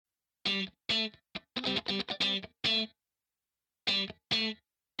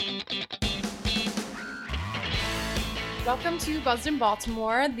Welcome to Buzzed in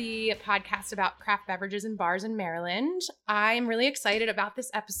Baltimore, the podcast about craft beverages and bars in Maryland. I'm really excited about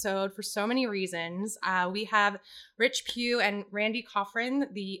this episode for so many reasons. We have Rich Pugh and Randy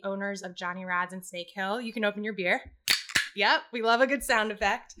Coffrin, the owners of Johnny Rad's and Snake Hill. You can open your beer. Yep, we love a good sound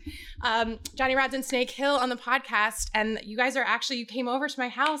effect. Johnny Rad's and Snake Hill on the podcast, and you guys you came over to my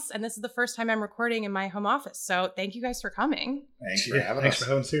house, and this is the first time I'm recording in my home office. So thank you guys for coming. Thanks for having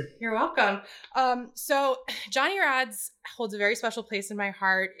us here. You're welcome. So Johnny Rad's holds a very special place in my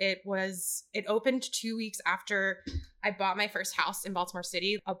heart. It opened 2 weeks after I bought my first house in Baltimore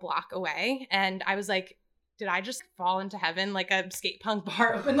City, a block away, and I was like, did I just fall into heaven? Like a skate punk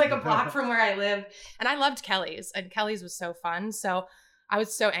bar opened like a block from where I live. And I loved Kelly's, and Kelly's was so fun. So I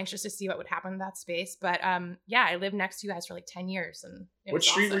was so anxious to see what would happen in that space. But yeah, I lived next to you guys for like 10 years. And Which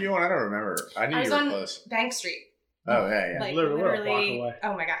street were you on? I don't remember. I knew you were close. Bank Street. Oh, yeah. Like literally a block away.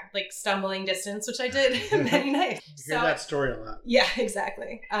 Oh my God, like stumbling distance, which I did many nights. You hear that story a lot. Yeah,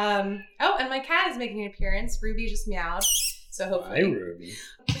 exactly. And my cat is making an appearance. Ruby just meowed. So hopefully. Hi, Ruby.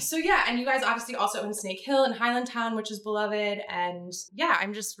 So yeah, and you guys obviously also own Snake Hill in Highlandtown, which is beloved. And yeah,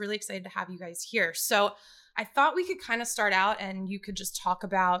 I'm just really excited to have you guys here. So I thought we could kind of start out and you could just talk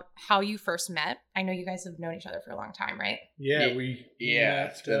about how you first met. I know you guys have known each other for a long time, right? Yeah,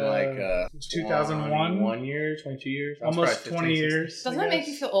 it's been like 2001. 1 year, 22 years. Almost 20 years. Doesn't that make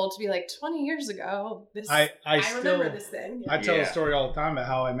you feel old to be like 20 years ago? I remember this thing. I tell the story all the time about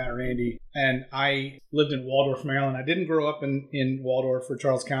how I met Randy. And I lived in Waldorf, Maryland. I didn't grow up in Waldorf or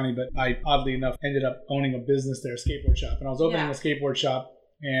Charles County, but I, oddly enough, ended up owning a business there, a skateboard shop. And I was opening a skateboard shop.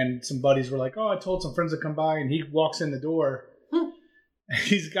 And some buddies were like, oh, I told some friends to come by. And he walks in the door. And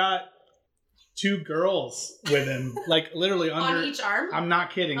he's got 2 girls with him, like literally under. On each arm? I'm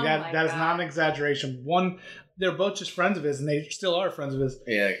not kidding. Oh that is not an exaggeration. One, they're both just friends of his, and they still are friends of his.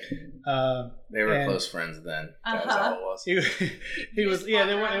 Yeah. They were close friends then. That's all it was. He was,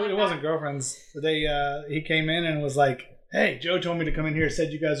 it wasn't girlfriends. He came in and was like, hey, Joe told me to come in here,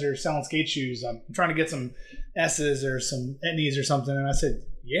 said you guys are selling skate shoes. I'm trying to get some S's or some Etnies or something. And I said,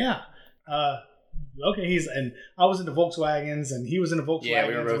 yeah. Okay. And I was into Volkswagens and he was into Volkswagens. Yeah,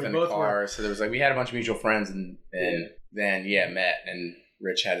 we were both in the car. So there was we had a bunch of mutual friends and then met, and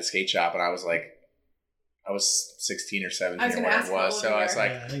Rich had a skate shop, and I was 16 or 17 or whatever it was. So I was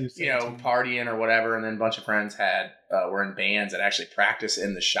like, partying or whatever. And then a bunch of friends were in bands that actually practiced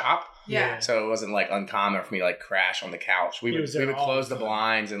in the shop. Yeah. So it wasn't like uncommon for me to like crash on the couch. We would close the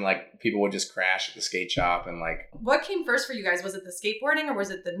blinds and like people would just crash at the skate shop and like. What came first for you guys? Was it the skateboarding or was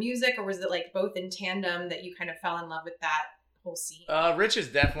it the music or was it like both in tandem that you kind of fell in love with that whole scene? Rich is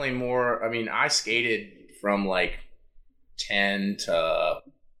definitely more, I skated from like 10 to,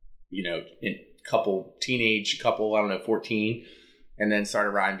 teenage couple, 14, and then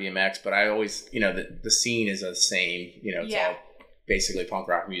started riding BMX. But I always, the scene is the same, it's all basically punk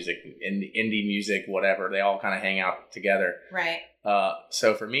rock music and indie music, whatever. They all kind of hang out together. Right.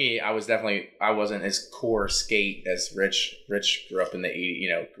 So for me, I wasn't as core skate as Rich. Rich grew up in the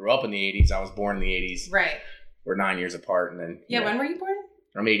 80s. I was born in the 80s. Right. We're 9 years apart. And then, when were you born?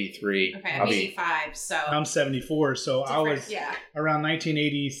 I'm 83. Okay, I'm 85, so. I'm 74, so I was around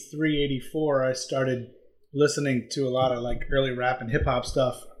 1983, 84, I started listening to a lot of like early rap and hip hop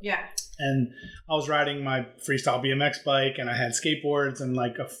stuff. Yeah. And I was riding my freestyle BMX bike and I had skateboards and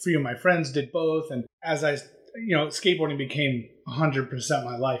like a few of my friends did both. And as skateboarding became 100%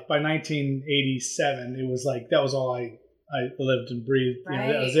 my life. By 1987, it was like, that was all I lived and breathed. Right.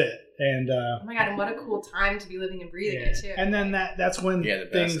 That was it. And oh my God, and what a cool time to be living and breathing it too. And then that's when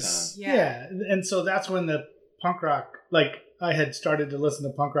things and so that's when the punk rock, like I had started to listen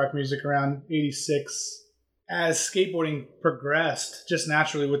to punk rock music around 86. As skateboarding progressed, just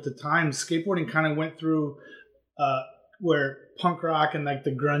naturally with the times, skateboarding kind of went through where punk rock and like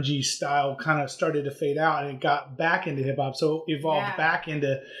the grungy style kind of started to fade out and it got back into hip hop. So evolved back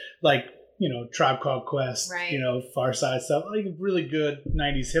into like Tribe Called Quest, right. Far Side stuff, like really good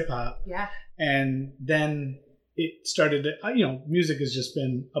 90s hip hop. Yeah. And then it started to, music has just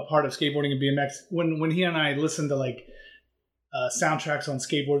been a part of skateboarding and BMX. When he and I listened to like soundtracks on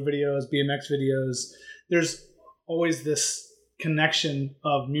skateboard videos, BMX videos, there's always this connection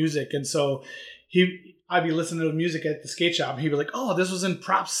of music. And so I'd be listening to music at the skate shop, and he'd be like, "Oh, this was in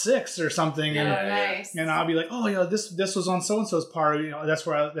Prop 6 or something," and I'd be like, "Oh, this was on so and so's part." That's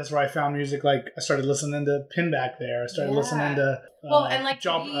where I found music. Like I started listening to Pinback there. I started listening to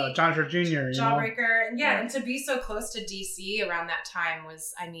Jonathan Jr. Jawbreaker, and to be so close to DC around that time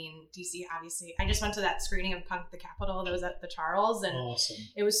was, DC obviously. I just went to that screening of Punk the Capitol that was at the Charles, and awesome.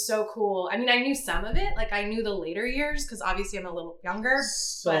 It was so cool. I knew some of it, like I knew the later years because obviously I'm a little younger,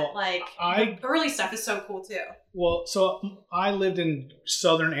 but like the early stuff is so cool too. Well, so I lived in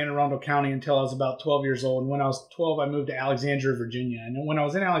southern Anne Arundel County until I was about 12 years old. And when I was 12, I moved to Alexandria, Virginia. And when I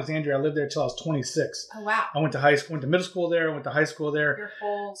was in Alexandria, I lived there until I was 26. Oh, wow. I went to went to middle school there, I went to high school there. Your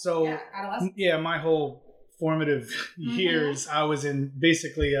whole adolescence? Yeah, my whole formative years, I was in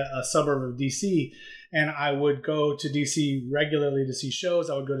basically a suburb of D.C., and I would go to D.C. regularly to see shows.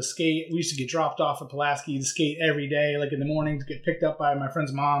 I would go to skate. We used to get dropped off at Pulaski to skate every day, like in the morning, to get picked up by my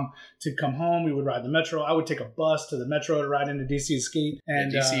friend's mom to come home. We would ride the metro. I would take a bus to the metro to ride into D.C. to skate. And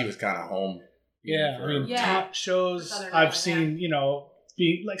D.C. was kind of home. Top shows I've seen,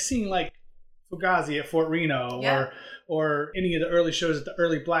 seeing like Fugazi at Fort Reno or any of the early shows at the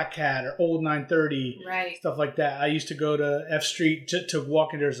early Black Cat or Old 930, stuff like that. I used to go to F Street to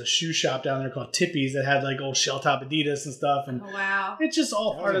walk in. There's a shoe shop down there called Tippy's that had like old shell top Adidas and stuff. And it's just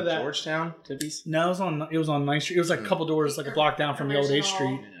all part of that. Georgetown, Tippy's? No, it was on 9th Street. It was like a couple doors, like a block down from the old 8th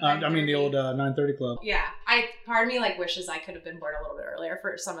Street. The old 930 Club. Yeah, part of me like wishes I could have been born a little bit earlier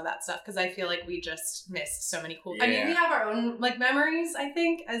for some of that stuff because I feel like we just missed so many cool. We have our own like memories. I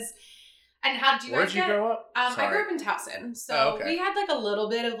think as. And how did you guys grow up? I grew up in Towson. So we had like a little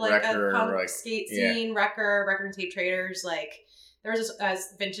bit of like a punk skate scene, record and tape traders. Like there was a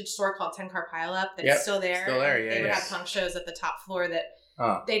vintage store called 10 Car Pile Up that's still there. Still there, They would have punk shows at the top floor that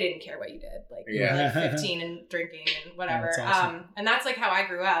they didn't care what you did. Like you were like 15 and drinking and whatever. That's awesome. And that's like how I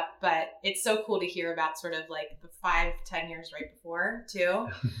grew up. But it's so cool to hear about sort of like the 5-10 years right before too.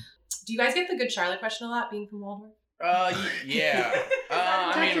 Do you guys get the Good Charlotte question a lot being from Waldorf?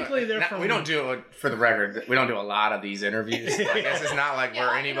 Technically, we don't do it for the record. We don't do a lot of these interviews. I guess it's not like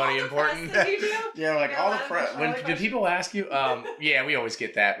we're anybody important. You do? Yeah, like all the press. Do people ask you? We always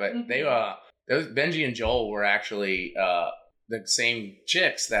get that. But those Benji and Joel were actually the same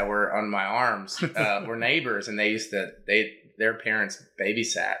chicks that were on my arms. Were neighbors, and their parents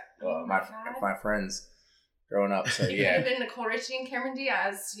babysat my friends. Growing up, so you could have been Nicole Richie and Cameron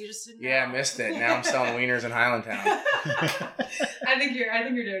Diaz. You just didn't know. I missed it. Now I'm selling wieners in Highlandtown. I think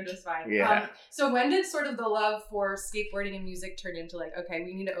you're doing just fine. Yeah. So when did sort of the love for skateboarding and music turn into like, okay,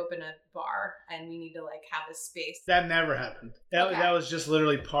 we need to open a bar and we need to like have a space? That never happened. That was just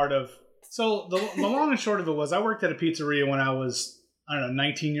literally part of. So the long and short of it was, I worked at a pizzeria when I was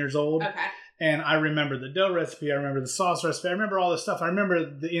 19 years old. Okay. And I remember the dough recipe. I remember the sauce recipe. I remember all this stuff. I remember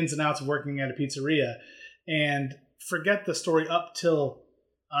the ins and outs of working at a pizzeria. And forget the story up till,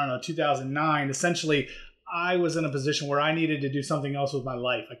 2009. Essentially, I was in a position where I needed to do something else with my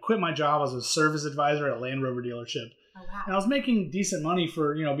life. I quit my job as a service advisor at a Land Rover dealership. Oh, wow. And I was making decent money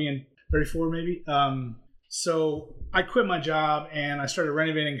for, being 34 maybe. So I quit my job and I started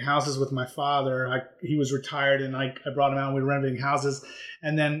renovating houses with my father. He was retired and I brought him out and we were renovating houses.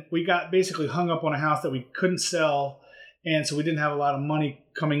 And then we got basically hung up on a house that we couldn't sell. And so we didn't have a lot of money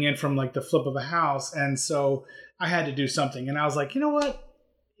coming in from like the flip of a house. And so I had to do something. And I was like, you know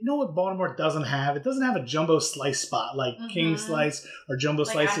what Baltimore doesn't have? It doesn't have a jumbo slice spot like King Slice or Jumbo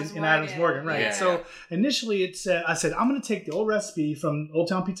like Slice in Adams Morgan. Right. Yeah. So initially I said, I'm going to take the old recipe from Old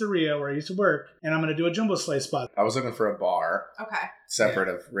Town Pizzeria where I used to work and I'm going to do a jumbo slice spot. I was looking for a bar. Okay. Separate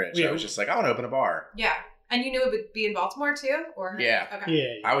of Rich. Yeah. I was just like, I want to open a bar. Yeah. And you knew it would be in Baltimore too? Or yeah. Okay.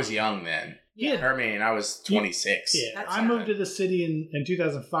 Yeah. I was young then. Yeah. I was 26. Yeah. I moved to the city in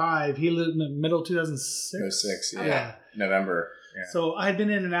 2005. He lived in the middle of 2006. 06, yeah. November. Yeah. So I had been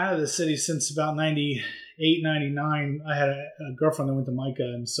in and out of the city since about 98, 99. I had a girlfriend that went to Micah,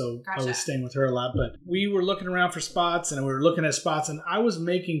 and so I was staying with her a lot. But we were looking around for spots, and we were looking at spots, and I was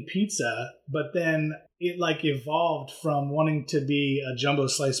making pizza, but then it like evolved from wanting to be a jumbo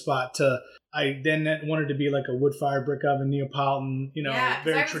slice spot to I then wanted to be like a wood fire brick oven Neapolitan,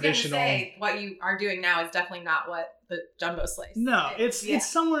 very traditional. Say, what you are doing now is definitely not what the jumbo slice. No,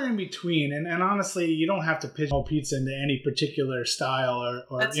 it's somewhere in between, and honestly, you don't have to pigeonhole pizza into any particular style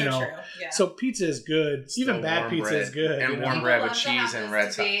or That's so true. Yeah. So pizza is good. Even bad pizza is good. And warm bread with cheese and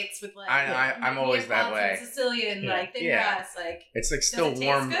red sauce. With like, I'm always that way. Sicilian, like thin crust, like it's like still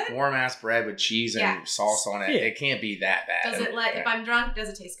warm ass bread with cheese and sauce on it. Yeah. It can't be that bad. Does it if I'm drunk? Does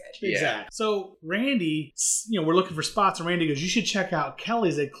it taste good? Yeah. Exactly. So Randy, we're looking for spots, and Randy goes, "You should check out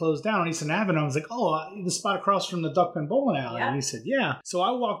Kelly's. They closed down on Eastern Avenue." I was like, "Oh, the spot across from the Duckman Bowling Alley." Yeah. And he said, "Yeah." So I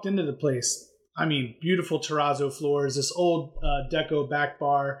walked into the place I mean, beautiful terrazzo floors, this old deco back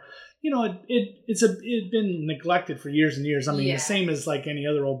bar. You know, it's been neglected for years and years. I mean, the same as like any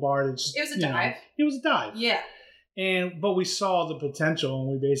other old bar. It was a dive. It was a dive. Yeah. But we saw the potential,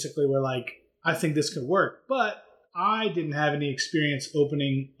 and we basically were like, I think this could work. But I didn't have any experience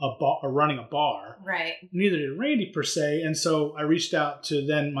opening a bar or running a bar. Right. Neither did Randy per se. And so I reached out to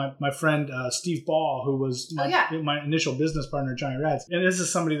then my friend Steve Ball, who was my initial business partner at Johnny Rads. And this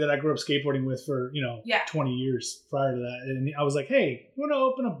is somebody that I grew up skateboarding with for 20 years prior to that. And I was like, hey, you want to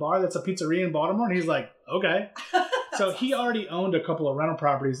open a bar that's a pizzeria in Baltimore? And he's like, okay. So he already owned a couple of rental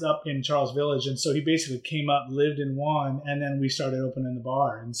properties up in Charles Village. And so he basically came up, lived in one, and then we started opening the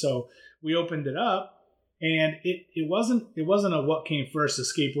bar. And so we opened it up. And it wasn't a what came first, the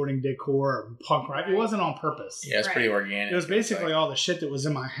skateboarding decor or punk rock. It wasn't on purpose. Yeah, it's pretty organic. It was basically all the shit that was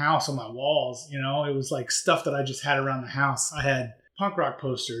in my house on my walls. You know, it was like stuff that I just had around the house. I had punk rock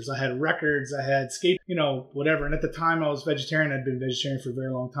posters. I had records. I had skate, whatever. And at the time I was vegetarian. I'd been vegetarian for a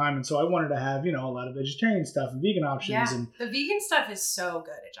very long time. And so I wanted to have, a lot of vegetarian stuff and vegan options. Yeah, and the vegan stuff is so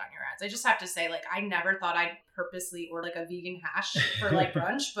good at Johnny Rads. I just have to say, like, I never thought I'd purposely order like a vegan hash for like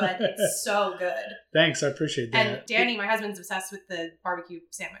brunch, but it's so good. Thanks, I appreciate that. And Danny, my husband's obsessed with the barbecue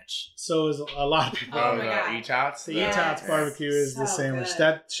sandwich. So is a lot of people. Oh my God. Eatots? The Eatots barbecue is the sandwich. Good.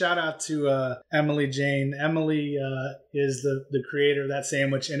 That shout out to Emily Jane. Emily is the creator of that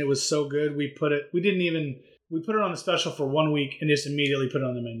sandwich, and it was so good. We put it on a special for 1 week and just immediately put it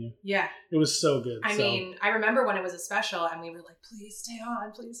on the menu. Yeah. It was so good. I mean, I remember when it was a special and we were like, please stay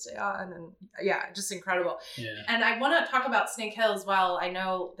on. And yeah, just incredible. Yeah. And I want to talk about Snake Hill as well. I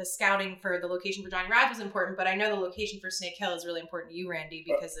know the scouting for the location for Johnny Rads was important, but I know the location for Snake Hill is really important to you, Randy,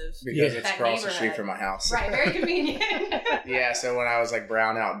 because it's across the street from my house. Right. Very convenient. Yeah. So when I was like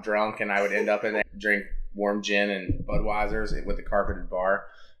brown out drunk and I would end up in there, drink warm gin and Budweiser's with the carpeted bar.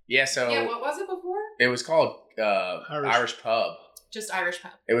 Yeah, so... Yeah, what was it before? It was called Irish Pub. Just Irish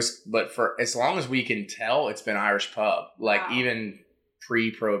Pub. It was, but for as long as we can tell, it's been Irish Pub. Like, even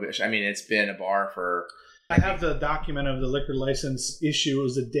pre-Prohibition. I mean, it's been a bar for... I have the document of the liquor license issue. It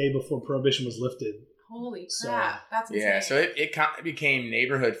was the day before Prohibition was lifted. Holy crap. That's insane. Yeah, so it kind of became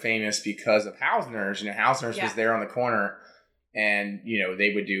neighborhood famous because of Hausner's. Hausner's was there on the corner. And,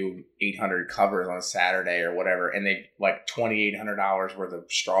 they would do 800 covers on a Saturday or whatever. And they like $2,800 worth of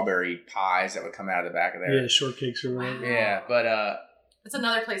strawberry pies that would come out of the back of there. Yeah, shortcakes or whatever. Yeah, but... it's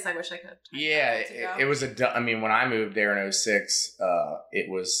another place I wish I could. Yeah, it was when I moved there in 2006,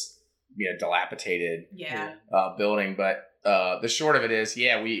 it was, dilapidated building. But the short of it is,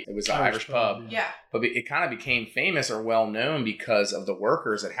 it was an Irish pub. Yeah. But it kind of became famous or well known because of the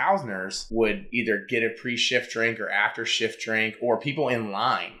workers at Hausner's would either get a pre-shift drink or after shift drink, or people in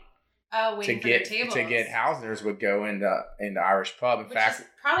line waiting for their tables. To get Hausner's would go into Irish pub. In fact, is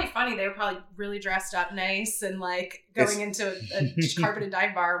probably funny. They were probably really dressed up nice and like going into a carpeted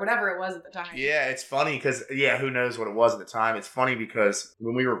dive bar or whatever it was at the time. Yeah, it's funny because who knows what it was at the time. It's funny because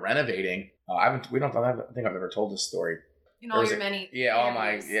when we were renovating, I think I've ever told this story. In all your many all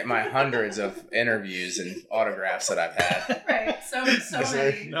my hundreds of interviews and autographs that I've had. Right. So many.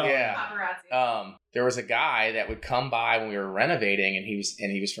 Paparazzi. There was a guy that would come by when we were renovating, and he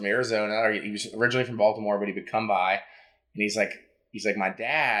was from Arizona, or he was originally from Baltimore, but he would come by, and he's like, my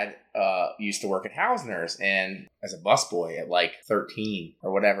dad used to work at Hausner's and as a busboy at like 13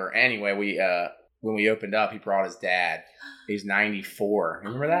 or whatever. Anyway, when we opened up, he brought his dad. He's 94.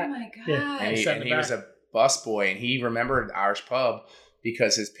 Remember that? Oh my God. Yeah. And he was a busboy, and he remembered the Irish Pub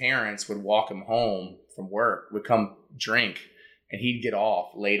because his parents would walk him home from work, would come drink, and he'd get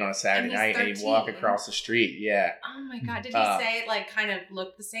off late on a Saturday night 13. And he'd walk across the street. Yeah. Oh my God. Did he say it like kind of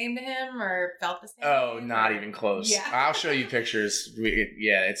looked the same to him or felt the same? Oh, not even close. Yeah. I'll show you pictures.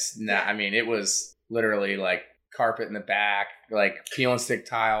 It's not, I mean, it was literally like carpet in the back, like peel and stick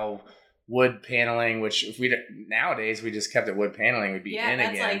tile, wood paneling, which if nowadays we just kept it wood paneling, we'd be in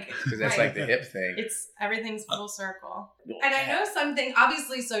again because that's like the hip thing. Everything's full circle. And I know something,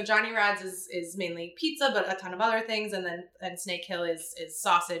 obviously, so Johnny Rads is mainly pizza, but a ton of other things, and Snake Hill is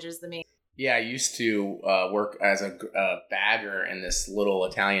sausage is the main. Yeah, I used to work as a bagger in this little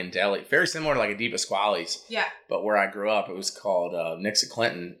Italian deli, very similar to like a Di Pasquale's. Yeah. But where I grew up, it was called Nix of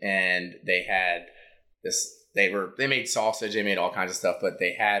Clinton, and they had this. They made sausage, they made all kinds of stuff, but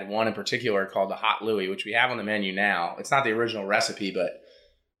they had one in particular called the Hot Louie, which we have on the menu now. It's not the original recipe, but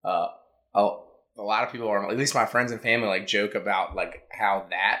a lot of people are, at least my friends and family, like joke about like how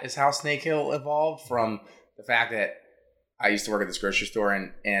that is how Snake Hill evolved from the fact that I used to work at this grocery store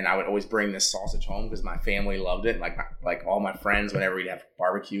and I would always bring this sausage home because my family loved it. And like all my friends, whenever we'd have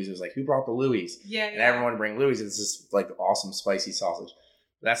barbecues, it was like, who brought the Louis? Yeah. And everyone would bring Louis. It's this like awesome spicy sausage.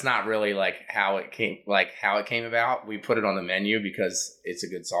 That's not really like how it came about. We put it on the menu because it's a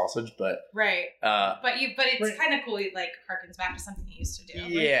good sausage, but right. But it's kind of cool. It like harkens back to something you used to do.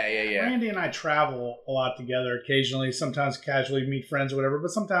 Yeah. Randy and I travel a lot together occasionally. Sometimes casually meet friends or whatever. But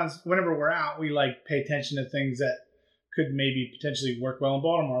sometimes whenever we're out, we like pay attention to things that could maybe potentially work well in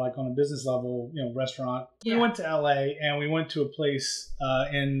Baltimore, like on a business level, restaurant. Yeah. We went to LA and we went to a place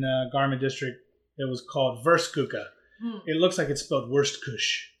in Garment District. It was called Verskuka. It looks like it's spelled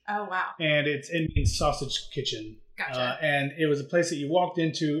Wurstkush. Oh, wow. And it's Indian sausage kitchen. Gotcha. And it was a place that you walked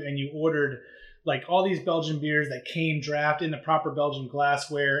into and you ordered like all these Belgian beers that came draft in the proper Belgian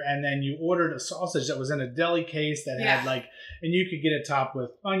glassware. And then you ordered a sausage that was in a deli case that had and you could get it topped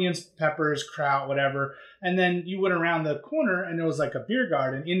with onions, peppers, kraut, whatever. And then you went around the corner and there was like a beer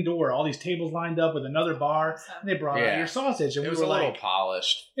garden indoor, all these tables lined up with another bar. And they brought out your sausage. And it was a little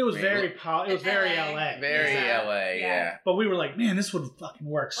polished. It was very polished. It was very LA. Very LA, yeah. But we were like, man, this would fucking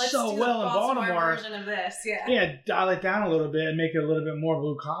work so well in Baltimore. Version of this, yeah, dial it down a little bit and make it a little bit more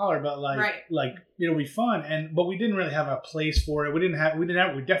blue collar, but like it'll be fun. But we didn't really have a place for it. We definitely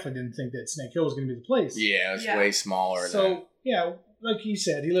didn't think that Snake Hill was going to be the place. Yeah, it was way smaller. So like he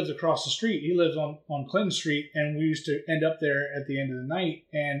said, he lives across the street. He lives on Clinton Street, and we used to end up there at the end of the night.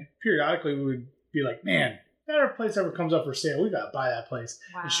 And periodically, we would be like, "Man, if that place ever comes up for sale, we gotta buy that place."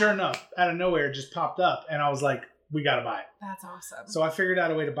 Wow. And sure enough, out of nowhere, it just popped up, and I was like, "We gotta buy it." That's awesome. So I figured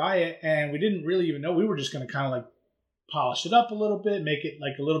out a way to buy it, and we didn't really even know. We were just gonna kind of like polish it up a little bit, make it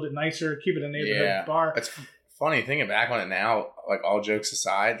like a little bit nicer, keep it a neighborhood bar. It's funny thinking back on it now. Like all jokes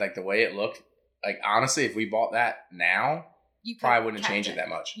aside, like the way it looked. Like honestly, if we bought that now. You probably wouldn't change it that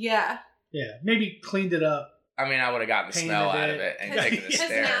much. Yeah. Yeah. Maybe cleaned it up. I mean, I would have gotten the smell out of it and taken the stare.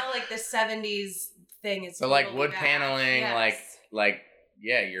 Because now, like, the 70s thing is so, like, wood paneling, like,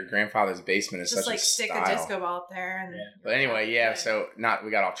 your grandfather's basement is just such like a style. stick a disco ball up there. And But anyway, so we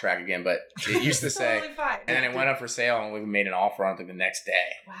got off track again, but it used to say, totally fine. And then it went up for sale and we made an offer on it the next day.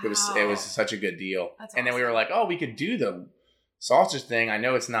 Wow. It was such a good deal. That's and then we were like, we could do the sausage thing. I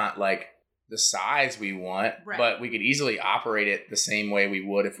know it's not, like, the size we want, but we could easily operate it the same way we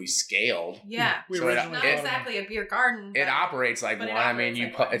would if we scaled. Yeah. So it's not exactly a beer garden. It operates like one. I mean,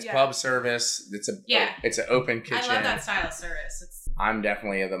 it's pub service. It's an open kitchen. I love that style of service. I'm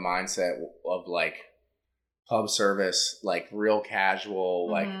definitely of the mindset of like pub service, like real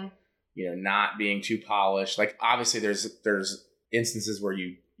casual, like, not being too polished. Like obviously there's instances where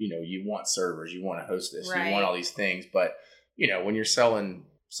you want servers, you want a hostess, you want all these things. But, when you're selling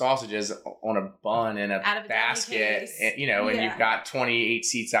sausages on a bun in a basket, and you've got 28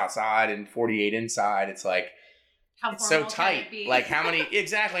 seats outside and 48 inside. It's like, it's so tight. Like how many,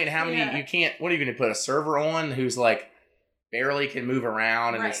 exactly. And how many, you can't, what are you going to put a server on who's like barely can move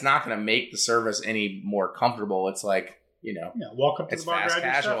around and it's not going to make the service any more comfortable. It's like, walk up to the bar, grab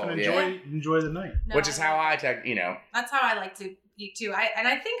your stuff and enjoy the night. No, which is how I That's how I like to eat too.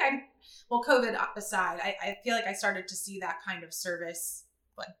 I think COVID aside, I feel like I started to see that kind of service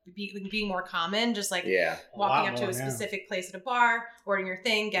like being more common, just like walking up to a specific place at a bar, ordering your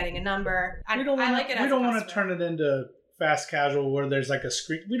thing, getting a number. I like it. We don't want to turn it into fast casual where there's like a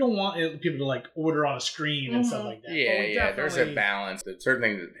screen. We don't want people to like order on a screen and stuff like that. Yeah. There's a balance. There's certain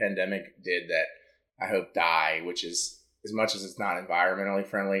things that the pandemic did that I hope die, which is as much as it's not environmentally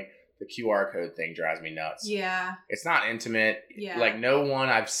friendly. The QR code thing drives me nuts. Yeah. It's not intimate. Yeah. Like no one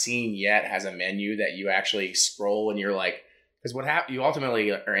I've seen yet has a menu that you actually scroll and you're like, because what happens, you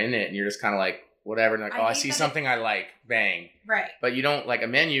ultimately are in it and you're just kind of like, whatever. And like, I see something I like, bang. Right. But you don't, like, a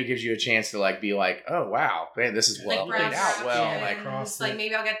menu gives you a chance to, like, be like, oh, wow, man, this is well laid out well. Like,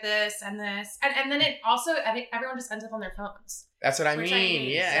 maybe I'll get this and this. And then it also, I think everyone just ends up on their phones. That's what I mean.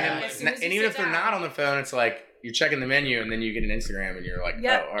 Yeah. And even if they're not on the phone, it's like, you're checking the menu and then you get an Instagram and you're like, all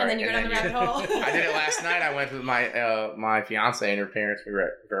right. And then you go down the rabbit hole. I did it last night. I went with my fiance and her parents. We were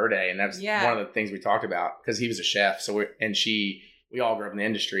at Verde, and that's one of the things we talked about because he was a chef. So we all grew up in the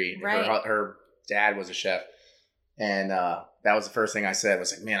industry. Right. Her dad was a chef, and that was the first thing I said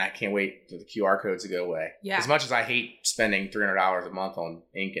was like, man, I can't wait for the QR codes to go away. Yeah. As much as I hate spending $300 a month on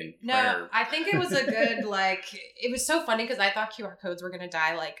ink and printer. I think it was a good it was so funny because I thought QR codes were gonna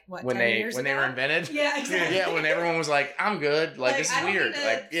die when 10 years ago? They were invented. Yeah, exactly. Yeah, when everyone was like, I'm good. Like this is weird.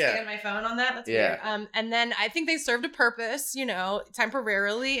 Scan my phone on that. That's weird. And then I think they served a purpose,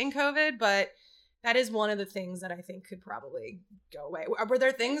 temporarily in COVID, but that is one of the things that I think could probably go away. Were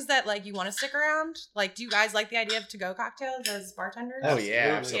there things that you want to stick around? Like, do you guys like the idea of to-go cocktails as bartenders? Oh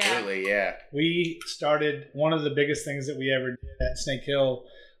yeah, absolutely, yeah. We started, one of the biggest things that we ever did at Snake Hill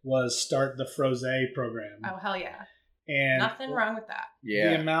was start the Frosé program. Oh hell yeah! And nothing wrong with that. Yeah.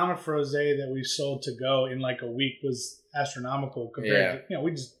 The amount of frosé that we sold to go in like a week was astronomical compared to,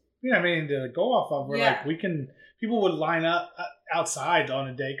 we didn't have anything to go off of. We're like, people would line up outside on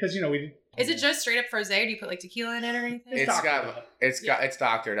a day because, Is it just straight up frosé? Or do you put like tequila in it or anything? It's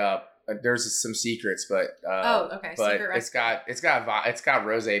doctored up. There's some secrets, but okay. But it's got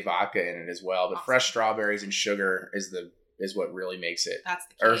rosé vodka in it as well. But fresh strawberries and sugar is what really makes it. That's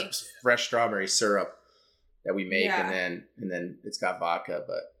the key. Or fresh strawberry syrup that we make, and then it's got vodka.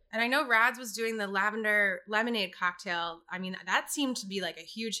 And I know Rads was doing the lavender lemonade cocktail. I mean, that seemed to be like a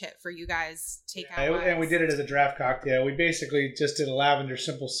huge hit for you guys. And we did it as a draft cocktail. We basically just did a lavender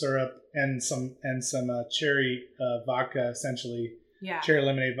simple syrup and some cherry vodka, essentially. Yeah. Cherry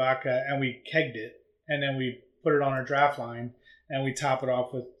lemonade vodka, and we kegged it, and then we put it on our draft line, and we top it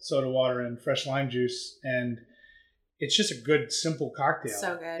off with soda water and fresh lime juice, and it's just a good, simple cocktail.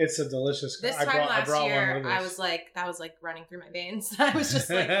 So good. It's a delicious. This time last year, I was like, that was like running through my veins. I was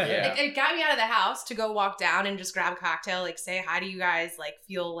just like, it got me out of the house to go walk down and just grab a cocktail, like say hi to you guys, like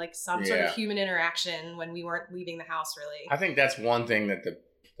feel like some sort of human interaction when we weren't leaving the house. Really, I think that's one thing that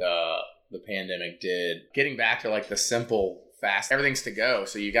the pandemic did. Getting back to like the simple, fast, everything's to go.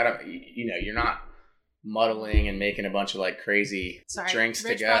 So you gotta, you're not muddling and making a bunch of like crazy drinks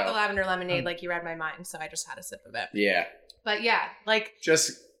Rich to go. Rich brought the lavender lemonade like you read my mind, so I just had a sip of it. Yeah. But like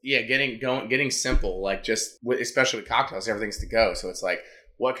just getting simple, like just especially with cocktails, everything's to go. So it's like,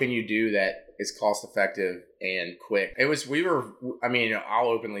 what can you do that is cost effective and quick? I'll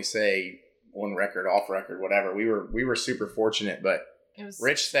openly say on record, off record, whatever. We were super fortunate, but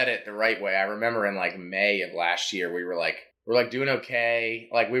Rich said it the right way. I remember in like May of last year, we're doing okay.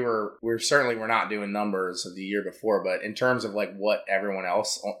 Like we're certainly not doing numbers of the year before, but in terms of like what everyone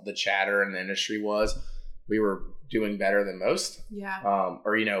else, the chatter in the industry was, we were doing better than most. Yeah.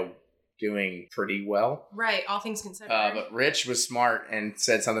 Doing pretty well. Right. All things considered. But Rich was smart and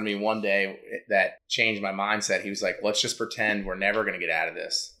said something to me one day that changed my mindset. He was like, let's just pretend we're never going to get out of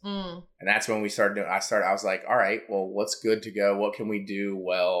this. And that's when we started doing, I was like, all right, well, what's good to go? What can we do?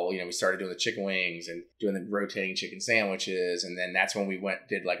 Well, we started doing the chicken wings and doing the rotating chicken sandwiches. And then that's when we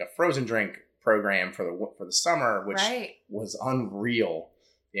did like a frozen drink program for the summer, which was unreal.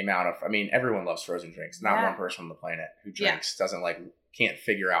 The amount of, everyone loves frozen drinks. Not one person on the planet who drinks can't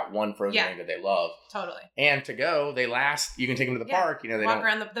figure out one frozen drink that they love. Totally. And to go, they last. You can take them to the park. They walk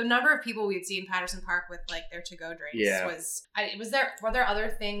around. The number of people we'd see in Patterson Park with like their to-go drinks were there other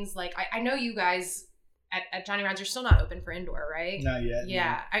things like I know you guys at Johnny Rads, you're still not open for indoor, right? Not yet.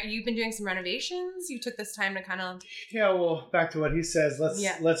 Yeah. No. You've been doing some renovations. You took this time to kind of. Yeah. Well, back to what he says.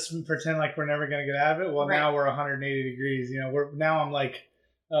 Let's pretend like we're never going to get out of it. Well, now we're 180 degrees. I'm like,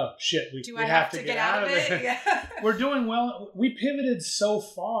 oh shit, we have to get out of it. Yeah. We're doing well. We pivoted so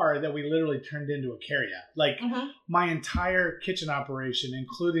far that we literally turned into a carryout. Like my entire kitchen operation,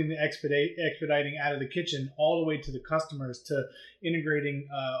 including the expediting out of the kitchen all the way to the customers to integrating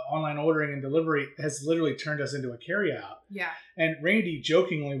online ordering and delivery, has literally turned us into a carryout. Yeah. And Randy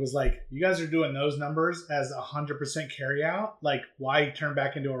jokingly was like, you guys are doing those numbers as 100% carryout. Like, why turn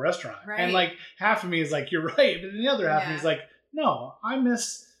back into a restaurant? Right. And like half of me is like, you're right. But then the other half of me is like, no, I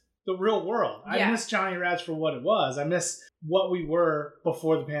miss the real world. I miss Johnny Rads for what it was. I miss what we were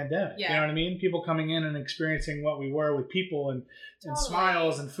before the pandemic. Yeah. You know what I mean? People coming in and experiencing what we were with people and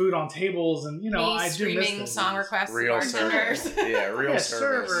smiles and food on tables and, I do miss those song requests. Real servers. Real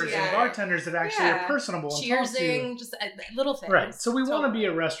servers and bartenders that actually are personable and cheersing, just little things. Right. So we want to be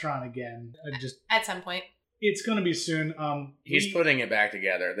a restaurant again. At some point. It's going to be soon. He's putting it back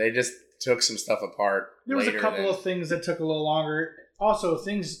together. They just took some stuff apart. There was a couple of things that took a little longer. Also,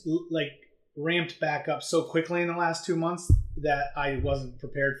 things like ramped back up so quickly in the last 2 months that I wasn't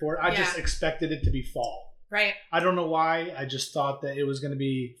prepared for it. I just expected it to be fall. Right. I don't know why. I just thought that it was going to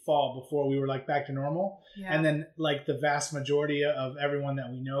be fall before we were like back to normal. Yeah. And then like the vast majority of everyone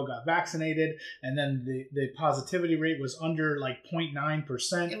that we know got vaccinated. And then the positivity rate was under like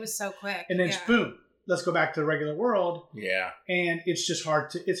 0.9%. It was so quick. And then boom. Let's go back to the regular world. Yeah. And it's just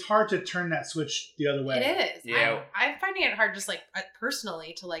hard to turn that switch the other way. It is. Yeah. I'm finding it hard just like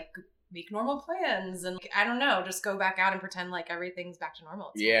personally to like make normal plans and I don't know, just go back out and pretend like everything's back to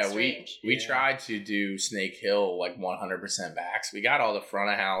normal. It's we tried to do Snake Hill like 100% backs. We got all the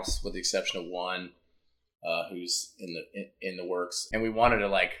front of house with the exception of one who's in the works. And we wanted to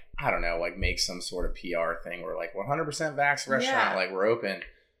like, I don't know, like make some sort of PR thing where like 100% vax restaurant, like we're open.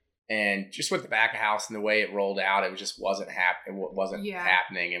 And just with the back of house and the way it rolled out, it just wasn't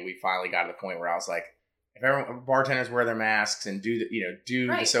happening. And we finally got to the point where I was like, if bartenders wear their masks and do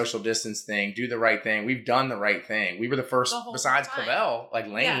the social distance thing, do the right thing. We've done the right thing. We were the first, besides Clavel, like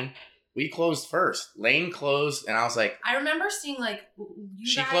Lane, We closed first. Lane closed, and I was like, I remember seeing like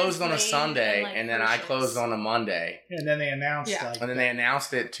she closed on a Sunday, and then I closed on a Monday. And then they announced they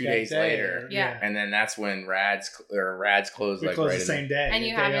announced it 2 days later. Yeah. And then that's when Rad's closed we closed the same day. And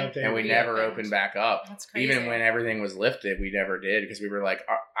you haven't, and we never opened back up. That's crazy. Even when everything was lifted, we never did because we were like,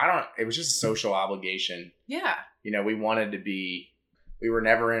 it was just a social obligation. Yeah. You know, we were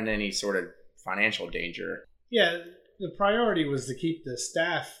never in any sort of financial danger. Yeah. The priority was to keep the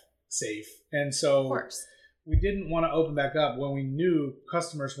staff safe. And so of course. We didn't want to open back up when we knew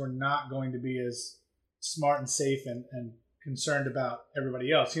customers were not going to be as smart and safe and concerned about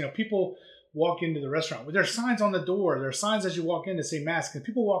everybody else. You know, people walk into the restaurant. There are signs on the door. There are signs as you walk in to say mask. And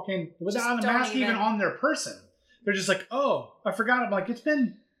people walk in without a mask even on their person. They're just like, oh, I forgot. I'm like, it's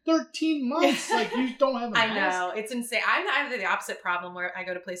been 13 months. Like, you don't have a mask. I know. It's insane. I have the opposite problem where I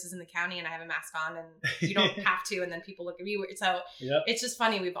go to places in the county and I have a mask on and you don't have to, and then people look at me. So It's just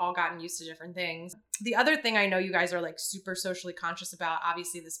funny. We've all gotten used to different things. The other thing I know you guys are like super socially conscious about,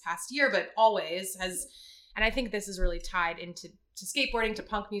 obviously this past year, but always has, and I think this is really tied into skateboarding, to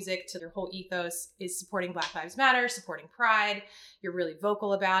punk music, to your whole ethos, is supporting Black Lives Matter, supporting Pride. You're really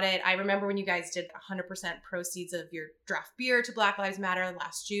vocal about it. I remember when you guys did 100% proceeds of your draft beer to Black Lives Matter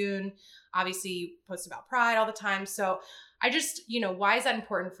last June. Obviously, you post about Pride all the time. So I just, why is that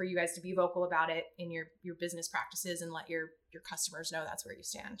important for you guys to be vocal about it in your business practices and let your customers know that's where you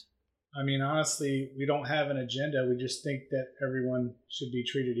stand? I mean, honestly, we don't have an agenda. We just think that everyone should be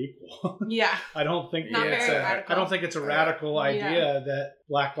treated equal. Yeah. I don't think it's a radical idea that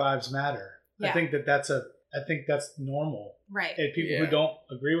Black Lives Matter. Yeah. I think that's normal. Right. And people who don't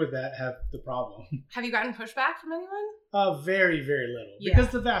agree with that have the problem. Have you gotten pushback from anyone? Very, very little. Yeah.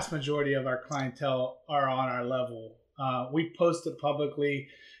 Because the vast majority of our clientele are on our level. We post it publicly.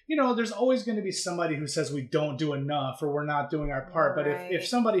 There's always going to be somebody who says we don't do enough or we're not doing our part. Right. But if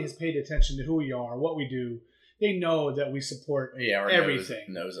somebody has paid attention to who we are, what we do, they know that we support everything.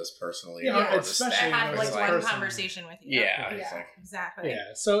 Knows us personally. Yeah, especially have like one conversation with you. Yeah, exactly.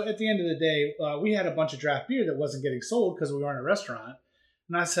 Yeah. So at the end of the day, we had a bunch of draft beer that wasn't getting sold because we weren't a restaurant.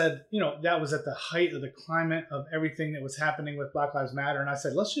 And I said, that was at the height of the climate of everything that was happening with Black Lives Matter. And I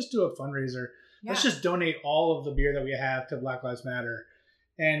said, let's just do a fundraiser. Yeah. Let's just donate all of the beer that we have to Black Lives Matter.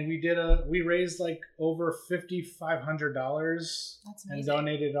 And we raised like over $5,500 and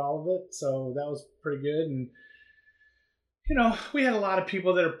donated all of it. So that was pretty good. And, we had a lot of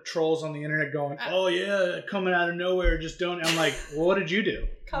people that are trolls on the internet going, oh yeah, coming out of nowhere, just don't. I'm like, well, what did you do?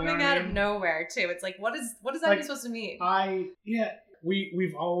 Coming out of nowhere too. It's like, what is that even supposed to mean?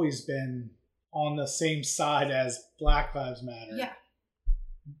 We've always been on the same side as Black Lives Matter. Yeah.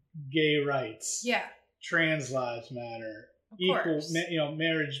 Gay rights. Yeah. Trans lives matter. Equal,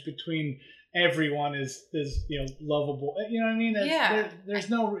 marriage between everyone is lovable. You know what I mean? There's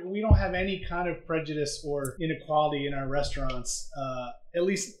we don't have any kind of prejudice or inequality in our restaurants. At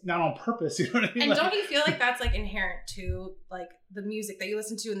least not on purpose. You know what I mean? And don't you feel like that's like inherent to like the music that you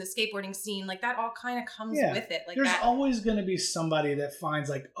listen to in the skateboarding scene? Like that all kind of comes with it. Like there's always going to be somebody that finds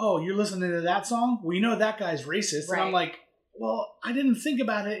like, oh, you're listening to that song? Well, you know that guy's racist, right. And I'm like, well, I didn't think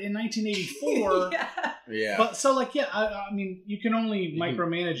about it in 1984. Yeah. But so I mean, you can only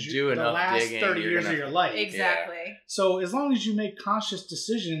micromanage the last 30 years of your life. Exactly. Yeah. So as long as you make conscious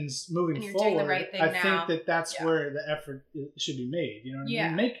decisions moving forward, doing the right thing I think that's where the effort should be made. You know what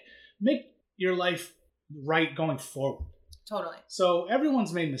I mean? Make your life right going forward. Totally. So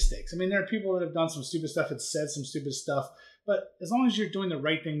everyone's made mistakes. I mean, there are people that have done some stupid stuff and said some stupid stuff. But as long as you're doing the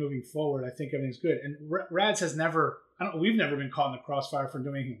right thing moving forward, I think everything's good. And Rads has we've never been caught in the crossfire for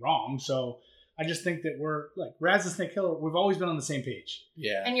doing anything wrong. So I just think that we're like Rads and Snake Killer. We've always been on the same page.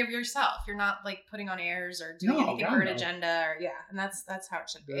 Yeah. And you're yourself. You're not like putting on airs or doing anything for an agenda or and that's how it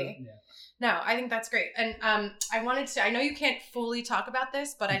should be. Yeah. No, I think that's great. And I know you can't fully talk about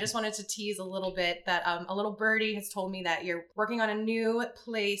this, but I just wanted to tease a little bit that a little birdie has told me that you're working on a new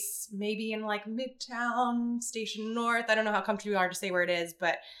place, maybe in like Midtown, Station North. I don't know how comfortable you are to say where it is,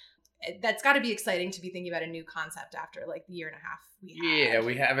 but that's got to be exciting to be thinking about a new concept after like the year and a half we had. Yeah,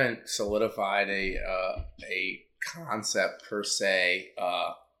 we haven't solidified a concept per se.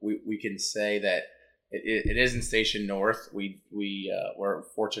 We can say that it is in Station North. We're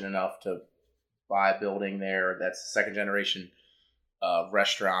fortunate enough to buy a building there that's a second generation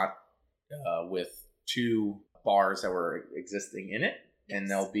restaurant with 2 bars that were existing in it, and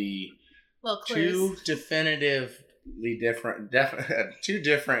there'll be 2 definitively different, 2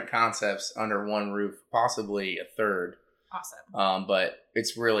 different concepts under one roof, possibly a third. Awesome. But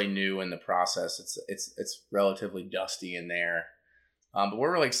it's really new in the process. It's relatively dusty in there. But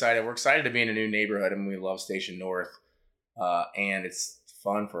we're really excited. We're excited to be in a new neighborhood, and we love Station North. And it's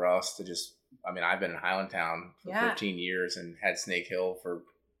fun for us to just, I mean, I've been in Highlandtown for 15 years and had Snake Hill for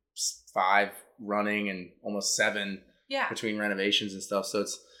 5 running and almost 7 between renovations and stuff. So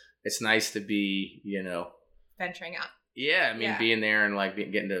it's nice to be, venturing out. Yeah. I mean, being there and like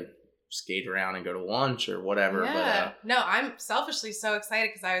getting to skate around and go to lunch or whatever. Yeah. But, no, I'm selfishly so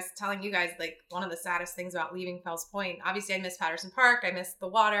excited because I was telling you guys, like, one of the saddest things about leaving Fells Point, obviously I miss Patterson Park, I miss the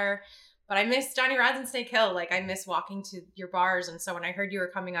water, but I miss Johnny Rad's and Snake Hill. Like, I miss walking to your bars. And so when I heard you were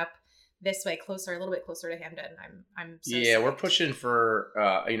coming up this way, a little bit closer to Hamden, I'm so psyched. We're pushing for,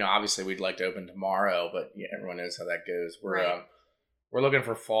 obviously we'd like to open tomorrow, but everyone knows how that goes. We're looking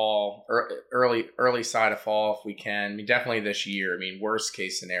for fall or early side of fall if we can. I mean, definitely this year. I mean, worst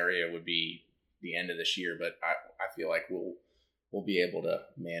case scenario would be the end of this year, but I feel like we'll be able to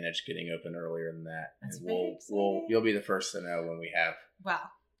manage getting open earlier than that. That's and you'll be the first to know when we have. Wow.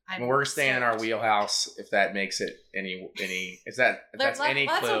 We're staying in our wheelhouse. If that makes it any that's any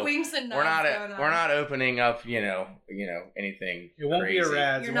lots clue. of winks and nods we're not opening up anything. It won't crazy. Be a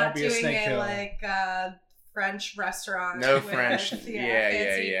Rad's. You're it not won't be doing a Snake Hill. like French restaurant. No with, French. Fancy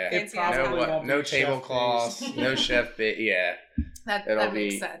no tablecloths. No chef. Yeah. That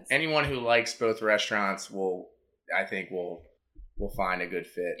makes sense. Anyone who likes both restaurants will find a good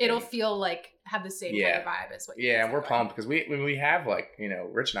fit. It'll feel like have the same kind of vibe as what you and we're pumped because we have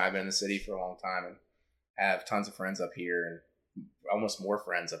Rich and I have been in the city for a long time and have tons of friends up here and almost more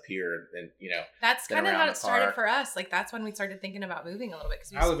friends up here than That's kind of how it started for us. Like that's when we started thinking about moving a little bit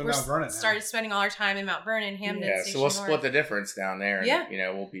because I live in Mount Vernon. Started spending all our time in Mount Vernon, Hamden. Yeah, Station so we'll North. split the difference down there.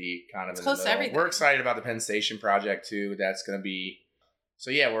 And, we'll be kind of in close the to everything. We're excited about the Penn Station project too. That's going to be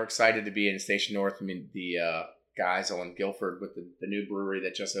we're excited to be in Station North. I mean the guys on Guilford with the new brewery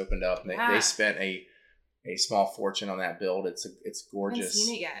that just opened up. And they spent a small fortune on that build. It's gorgeous. I haven't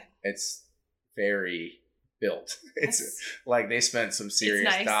seen it yet. It's very built. It's like they spent some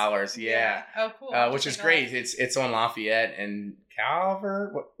serious dollars. Yeah. Oh, cool. Which is great. It's on Lafayette and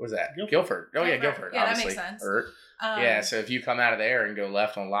Calvert. What was that? Guilford. Oh yeah, Guilford. Yeah, obviously. That makes sense. So if you come out of there and go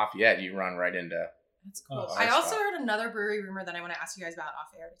left on Lafayette, you run right into. That's cool. I also heard anher brewery rumor that I want to ask you guys about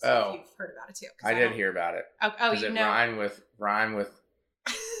off air. If you've heard about it too. I did hear about it. Oh, Does it rhyme with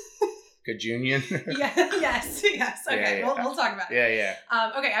Cajunion? Yes. Okay, We'll talk about it. Yeah.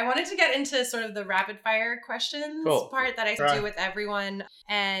 Okay, I wanted to get into sort of the rapid fire questions part that I do with everyone.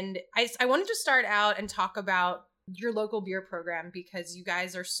 And I wanted to start out and talk about your local beer program because you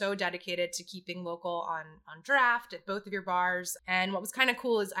guys are so dedicated to keeping local on draft at both of your bars. And what was kind of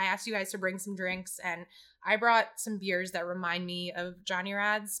cool is I asked you guys to bring some drinks and I brought some beers that remind me of Johnny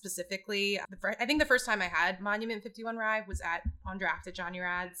Rad's specifically. I think the first time I had Monument 51 Rye was on draft at Johnny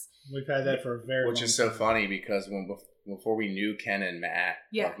Rad's. We've had that for a very long time. Which is so funny because before we knew Ken and Matt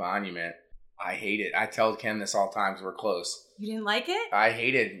of Monument, I hate it. I tell Ken this all the time because we're close. You didn't like it? I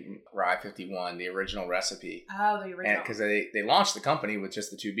hated Rye 51, the original recipe. Oh, the original. Because they launched the company with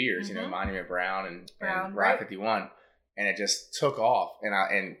just the 2 beers, Monument Brown and Rye 51. And it just took off.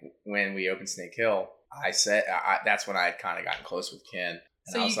 And when we opened Snake Hill, I said, that's when I had kind of gotten close with Ken.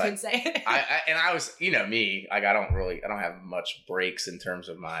 And so you could say it. I was, me, like I don't have much breaks in terms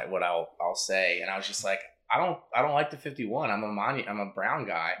of what I'll say. And I was just like, I don't like the 51. I'm a brown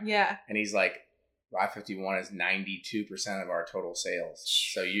guy. Yeah. And he's like, Rye 51 is 92% of our total sales.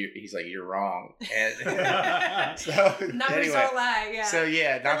 So he's like, you're wrong. And so numbers don't lie. Yeah. So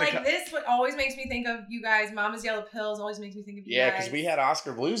this what always makes me think of you guys. Mama's Yellow Pills always makes me think of you guys. Yeah, because we had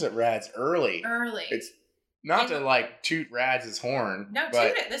Oscar Blues at Rad's early. It's not to like toot Rad's horn. No,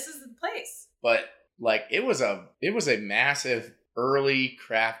 toot it. This is the place. But like it was a massive early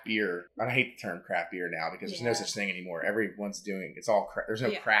craft beer. I hate the term craft beer now because there's no such thing anymore. Everyone's doing it's all there's no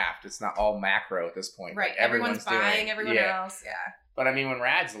craft. It's not all macro at this point. Right. Like, everyone's buying everyone else. Yeah. But I mean, when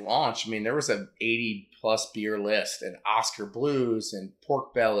Rad's launched, there was a 80+ beer list and Oscar Blues and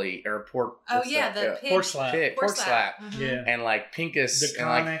Pork Belly or pork. Pork Slap. Pork Slap. Mm-hmm. Yeah. And like Pinkus Deconic.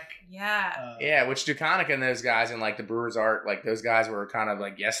 and like. Yeah. Which Deconic and those guys and like the Brewers Art, like those guys were kind of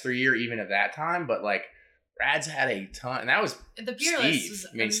like yesteryear even at that time, but like Rad's had a ton, and that was the beer Steve. list was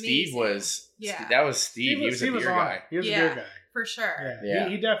amazing. Steve was that was Steve. He was a beer guy. He was a beer guy for sure. Yeah.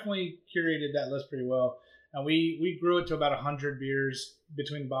 He definitely curated that list pretty well, and we grew it to about 100 beers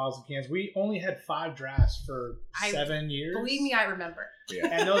between bottles and cans. We only had 5 drafts for 7 years. Believe me, I remember. Yeah.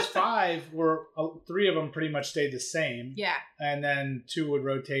 And those 5 were 3 of them pretty much stayed the same. Yeah. And then 2 would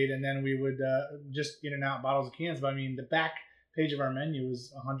rotate, and then we would just in and out bottles of cans. But the back page of our menu was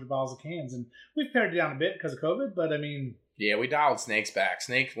 100 bottles of cans, and we've pared it down a bit because of COVID, but Yeah, we dialed Snake's back.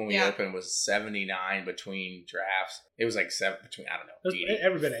 Snake, when we opened, was 79 between drafts. It was like 7 between, I don't know, 80.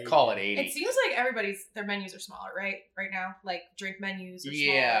 Everybody. Call it 80. It seems like their menus are smaller, right? Right now. Like drink menus are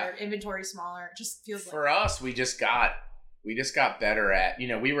smaller, inventory smaller. It just feels like. For us, we just got better at,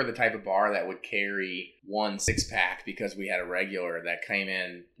 we were the type of bar that would carry 1 6-pack because we had a regular that came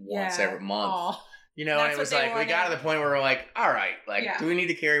in once every month. Aww. And it was like, we got to the point where we're like, all right, do we need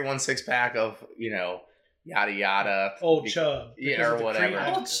to carry 1 6-pack of, yada yada, Old Chub, or whatever.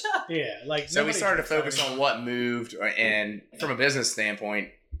 Old Chub. Yeah, so we started to focus on what moved, and from a business standpoint,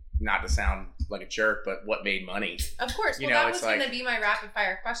 not to sound like a jerk, but what made money. Of course. Well, that was going to be my rapid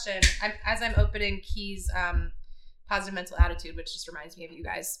fire question. As I'm opening Key's Positive Mental Attitude, which just reminds me of you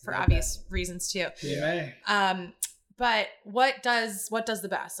guys for obvious reasons too. Yeah. But what does the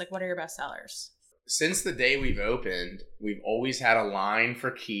best? Like, what are your best sellers? Since the day we've opened, we've always had a line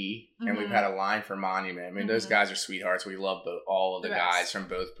for Key, and we've had a line for Monument. I mean, those guys are sweethearts. We love all of the guys from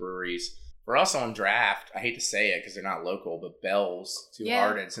both breweries. For us on draft, I hate to say it because they're not local, but Bell's Two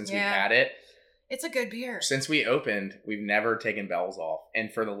Hearted, since we've had it. It's a good beer. Since we opened, we've never taken Bell's off.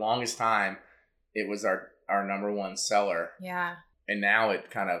 And for the longest time, it was our number one seller. Yeah. And now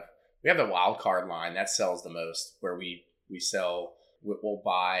we have the wild card line that sells the most, where we sell, we'll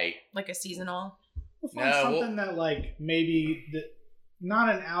buy. Like a seasonal? We'll find something that maybe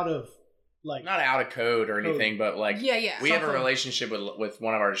not out of code or anything, but we have a relationship with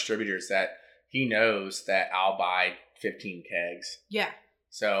one of our distributors that he knows that I'll buy 15 kegs. Yeah.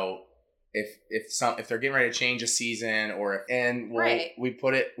 So if they're getting ready to change a season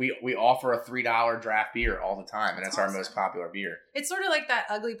we offer a $3 draft beer all the time, and that's awesome. Our most popular beer. It's sort of like that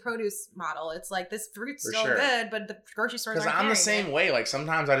ugly produce model. It's like, this fruit's still good, but the grocery stores aren't. Because I'm the same way. Like,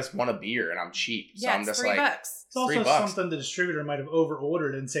 sometimes I just want a beer and I'm cheap. So I'm just $3. It's also something the distributor might have over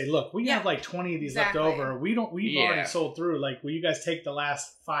ordered and say, look, we have 20 of these left over. We've already sold through. Like, will you guys take the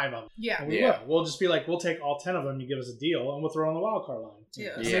last 5 of them? Yeah. And we will. We'll just be like, we'll take all 10 of them. You give us a deal, and we'll throw on the wild card line.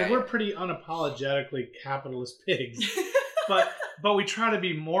 Yeah. I mean, we're pretty unapologetically capitalist pigs. But we try to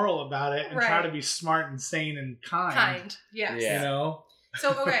be moral about it and try to be smart and sane and kind. Yes.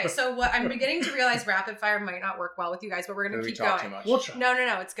 So, okay, so what I'm beginning to realize rapid fire might not work well with you guys, but we're going to keep going. Too much. We'll try.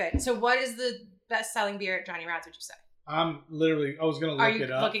 No, it's good. So what is the best-selling beer at Johnny Rad's, would you say? I was going to look it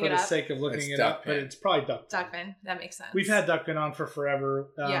up for the sake of looking it up, but it's probably Duckpin. Duckpin, that makes sense. We've had Duckpin on for forever.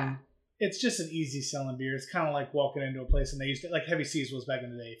 It's just an easy selling beer. It's kind of like walking into a place and they used to, like Heavy Seas was back in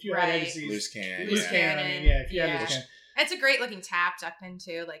the day. If you had Heavy Seas, Loose Cannon. If you had Loose Cannon. It's a great looking tap, Duckpin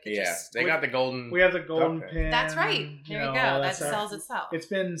too. Like, they got the golden. We have the golden pin. That's right. There you go. That sells itself. It's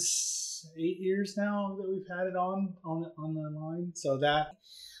been 8 years now that we've had it on the line. So that.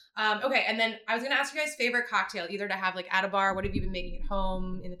 Okay, and then I was going to ask you guys' favorite cocktail, either to have at a bar. What have you been making at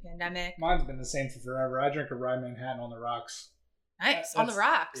home in the pandemic? Mine's been the same for forever. I drink a Rye Manhattan on the rocks. Nice. On the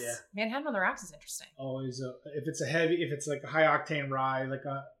rocks. Yeah. Manhattan on the rocks is interesting. Always, if it's like a high octane rye, like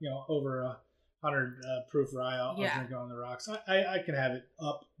over 100 proof rye, I'll drink it on the rocks. I can have it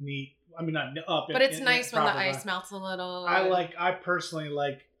up neat. I mean, not up. But it's nice when the ice melts a little. I personally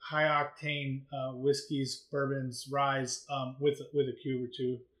like high octane whiskeys, bourbons, ryes with a cube or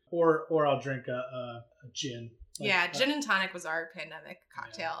two, or I'll drink a gin. Gin and tonic was our pandemic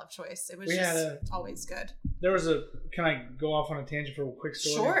cocktail of choice. It was always good. There was can I go off on a tangent for a quick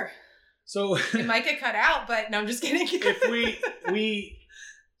story? Sure. So it might get cut out, but no, I'm just kidding. If we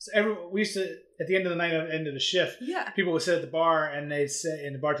used to, at the end of the night, end of the shift, people would sit at the bar and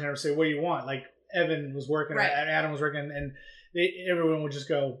the bartender would say, "What do you want?" Like Evan was working, Adam was working, and everyone would just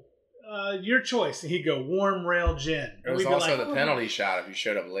go, your choice. And he'd go, warm rail gin. It was also the penalty shot if you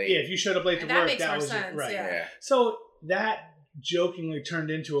showed up late. Yeah, if you showed up late to work, that was sense, right. Yeah. So that jokingly turned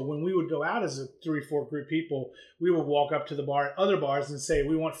into when we would go out as a 3-4 group people, we would walk up to the bar at other bars and say,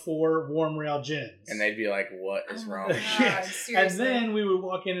 we want 4 warm rail gins. And they'd be like, what is wrong? And then we would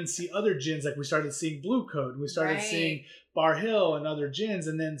walk in and see other gins. Like we started seeing Blue Coat. We started seeing Bar Hill and other gins.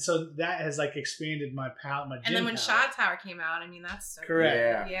 And then so that has expanded my palate, my gin And then when palate. Shot Tower came out, I mean, that's so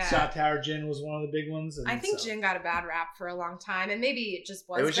correct. Good. Yeah. Shot Tower gin was one of the big ones. I think gin got a bad rap for a long time. And maybe it just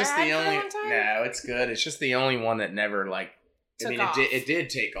was It was just bad the only. for a long time. No, it's good. It's just the only one that never it did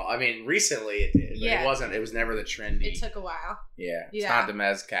take off. I mean, recently it did, but it wasn't. It was never the trendy. It took a while. Yeah, it's not the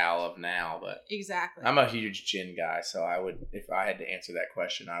mezcal of now, but exactly. I'm a huge gin guy, so if I had to answer that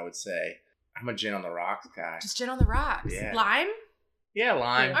question, I would say I'm a gin on the rocks guy. Just gin on the rocks. Yeah. Lime. Yeah,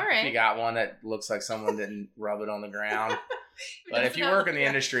 lime. All right. If you got one that looks like someone didn't rub it on the ground. But if you work in the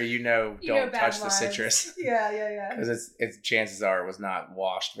industry, don't touch the citrus. Yeah. Because its chances are it was not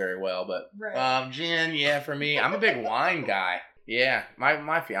washed very well. But gin, for me, I'm a big wine guy. Yeah,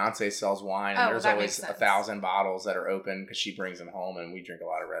 my fiance sells wine, and there's always 1,000 bottles that are open because she brings them home, and we drink a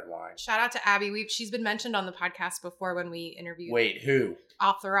lot of red wine. Shout out to Abby. She's been mentioned on the podcast before when we interviewed. Wait, who?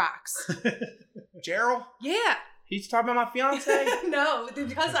 Off the Rocks. Gerald? Yeah. He's talking about my fiance? No,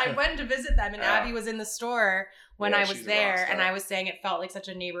 because I went to visit them, and Abby was in the store when I was there, and I was saying it felt like such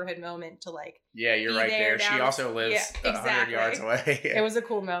a neighborhood moment to like. Yeah, you're right there. She also lives 100 yards away. It was a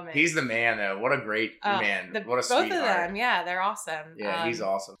cool moment. He's the man, though. What a great man. What a sweetheart. Both of them, yeah, they're awesome. Yeah, he's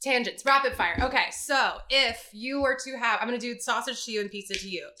awesome. Tangents, rapid fire. Okay, so if you were to have, I'm going to do sausage to you and pizza to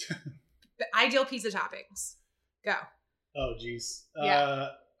you. Ideal pizza toppings. Go. Oh, geez. Yeah.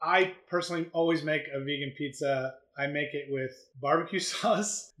 I personally always make a vegan pizza. I make it with barbecue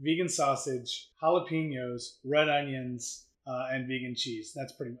sauce, vegan sausage, jalapenos, red onions, and vegan cheese.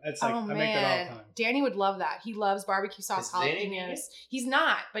 That's pretty. That's like I make that all the time. Danny would love that. He loves barbecue sauce, jalapenos. He's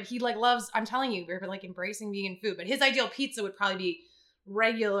not, but he like loves. I'm telling you, we're like embracing vegan food. But his ideal pizza would probably be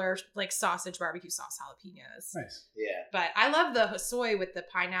regular like sausage, barbecue sauce, jalapenos. Nice. Yeah. But I love the soy with the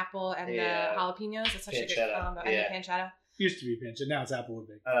pineapple and the jalapenos. It's such a good combo. And the pancetta. Used to be pancetta. Now it's applewood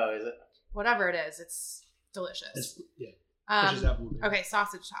bacon. Oh, is it? Whatever it is, it's delicious. Okay,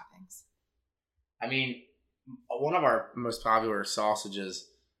 sausage toppings. I mean, one of our most popular sausages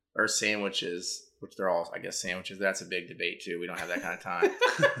or sandwiches, which they're all, I guess, sandwiches. That's a big debate too. We don't have that kind of time.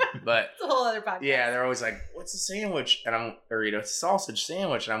 But it's a whole other podcast. Yeah, they're always like, "What's a sandwich?" And it's a sausage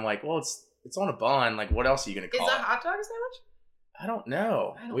sandwich, and I'm like, "Well, it's on a bun. Like, what else are you gonna call it?" Is a hot dog a sandwich? I don't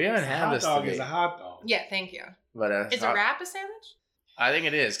know. We haven't had this. Hot dog is a hot dog. Yeah, thank you. But is a wrap a sandwich? I think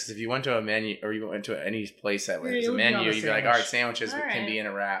it is, because if you went to a menu or you went to any place that was a menu, you'd be like, all right, sandwiches can be in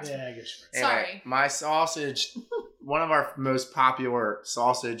a wrap. Yeah, I guess you're right. Sorry. My sausage, one of our most popular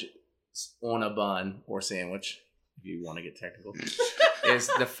sausage on a bun or sandwich, if you want to get technical, is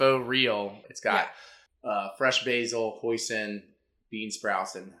the faux real. It's got fresh basil, hoisin, bean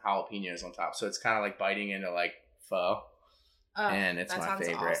sprouts, and jalapenos on top. So it's kind of like biting into like pho. And it's my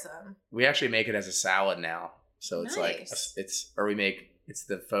favorite. Awesome. We actually make it as a salad now. So it's it's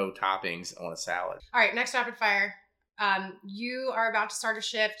the faux toppings on a salad. All right, next rapid fire. You are about to start a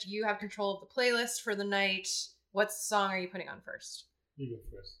shift. You have control of the playlist for the night. What song are you putting on first? You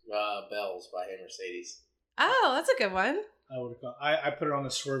go first. Bells by Hey Mercedes. Oh, that's a good one. I put it on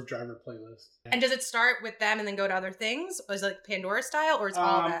the Swerve Driver playlist. And does it start with them and then go to other things? Or is it like Pandora style, or is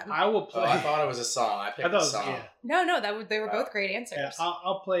all them? I will play. I thought it was a song. I picked a song. Yeah. No, they were both great answers. Yeah,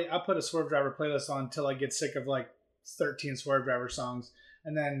 I'll put a Swerve Driver playlist on until I get sick of like 13 Swerve Driver songs,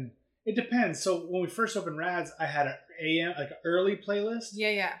 and then it depends. So when we first opened Rads, I had an early playlist.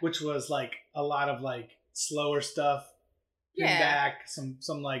 Yeah. Which was like a lot of like slower stuff. Back some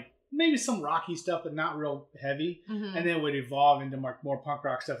like. Maybe some rocky stuff, but not real heavy. Mm-hmm. And then it would evolve into more punk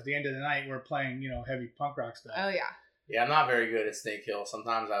rock stuff. At the end of the night, we're playing, heavy punk rock stuff. Oh, yeah. Yeah, I'm not very good at Snake Hill.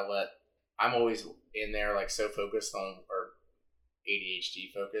 Sometimes I'm always in there, like, so focused on, or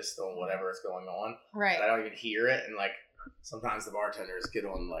ADHD focused on whatever is going on. Right. I don't even hear it. And, like, sometimes the bartenders get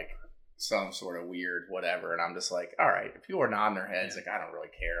on, like, some sort of weird whatever. And I'm just like, all right, if people are nodding their heads, like, I don't really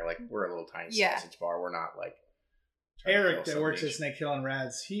care. Like, we're a little tiny sausage bar. We're not, like... Eric that works at Snake Hill and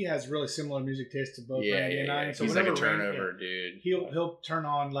Rads, he has really similar music taste to both Randy and I. So he's like a turnover dude. He'll turn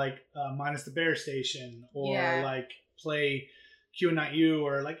on like Minus the Bear Station or like play Q and Not You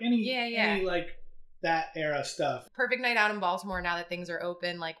or like any like that era stuff. Perfect night out in Baltimore now that things are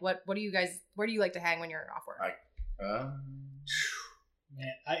open. Like what do you guys? Where do you like to hang when you're off work? Man,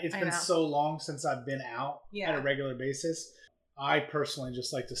 it's been so long since I've been out at a regular basis. I personally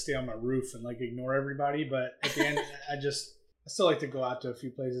just like to stay on my roof and like ignore everybody, but at the end, I still like to go out to a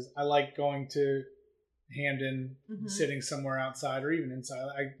few places. I like going to Hamden, sitting somewhere outside or even inside.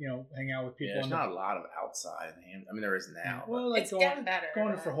 I hang out with people. Yeah, there's not a lot of outside in Hamden. I mean, there is now. Well, like it's getting better.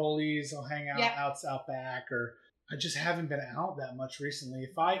 Going to Friholi's, I'll hang out out back, or I just haven't been out that much recently.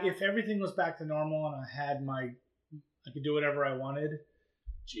 If everything was back to normal and I could do whatever I wanted.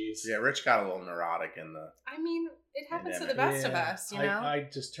 Jeez. Yeah, Rich got a little neurotic in the... I mean, it happens to the best of us, I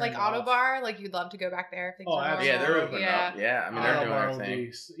just turned like Autobar, like you'd love to go back there if things are normal. Yeah, they're open up. Yeah, I mean, they're doing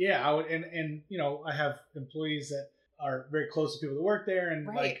their thing. I would, and I have employees that are very close to people that work there, and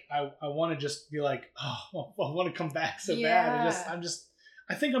like I want to just be like, oh, I want to come back so bad.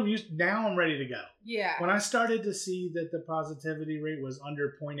 I think I'm ready to go. Yeah. When I started to see that the positivity rate was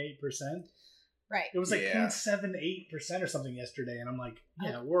under 0.8%. Right. It was like 0.78% or something yesterday, and I'm like,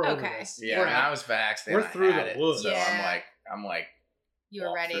 we're over this. Yeah, when I was vaxxed, we're through the woods. So I'm like, you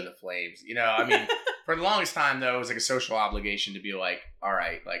were ready through the flames. I mean, for the longest time though, it was like a social obligation to be like, all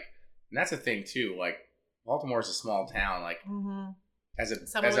right, like, and that's the thing too. Like, Baltimore is a small town. Like, as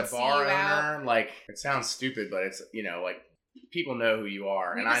a bar owner, like, it sounds stupid, but it's like people know who you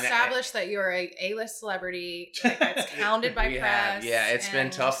are. We've established that you're a A-list celebrity that's counted by press. It's been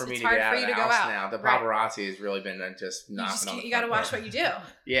tough for me to get out of the house now. The paparazzi has really been just knocking on the You got to watch what you do.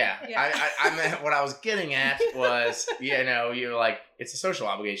 Yeah. I meant what I was getting at was, you're like, it's a social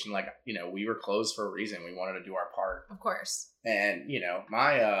obligation. Like, we were closed for a reason. We wanted to do our part. Of course. And,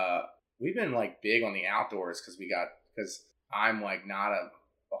 we've been like big on the outdoors because I'm like not a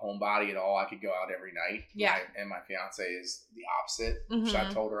homebody at all. I could go out every night. Yeah. And my fiance is the opposite. Mm-hmm. So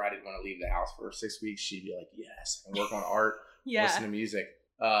I told her I didn't want to leave the house for 6 weeks. She'd be like, yes, and work on art, listen to music.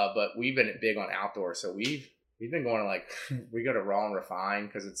 But we've been big on outdoors. So we've been going to like, we go to Raw and Refine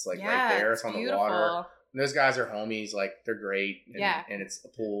because it's like right there. It's on beautiful. The water. And those guys are homies. Like they're great. And it's a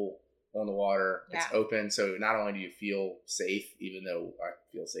pool on the water. Yeah. It's open. So not only do you feel safe, even though I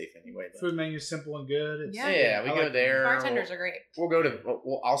feel safe anyway. But food menu's simple and good. We go there. Bartenders are great.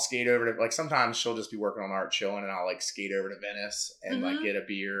 I'll skate over to, like, sometimes she'll just be working on art, chilling, and I'll like skate over to Venice and like get a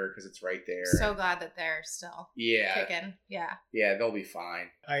beer because it's right there. So glad that they're still kicking. Yeah. Yeah, they'll be fine.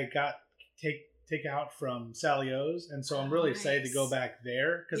 I got take out from Sally O's, and so I'm really excited to go back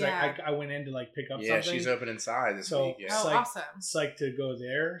there because I went in to like pick up something. Yeah, she's open inside this week. Yeah. Awesome. Psyched to go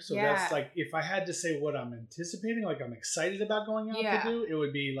there. So that's like, if I had to say what I'm anticipating, like I'm excited about going out to do, it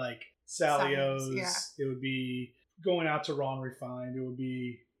would be like Sally O's. Yeah. It would be going out to Raw and Refined. It would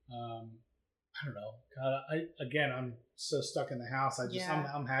be I don't know. God, I'm so stuck in the house.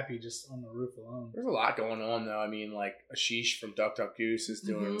 I'm happy just on the roof alone. There's a lot going on though. I mean, like Ashish from Duck Duck Goose is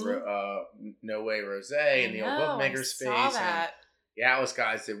doing No Way Rosé in the old bookmaker space. Saw that. And Atlas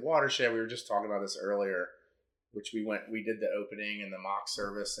guys did Watershed. We were just talking about this earlier, which we did the opening and the mock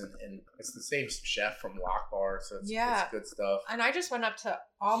service, and it's the same chef from Lock Bar, so it's good stuff. And I just went up to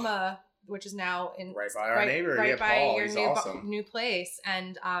Alma, which is now in right by our neighbor, right by Paul. your He's awesome. new place,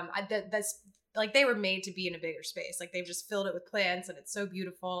 and that's. Like they were made to be in a bigger space. Like they've just filled it with plants, and it's so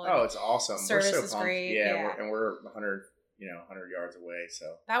beautiful. Oh, it's awesome. Service we're so is pumped. great. Yeah. We're 100 yards away. So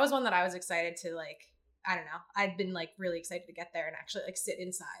that was one that I was excited to like. I don't know. I'd been like really excited to get there and actually like sit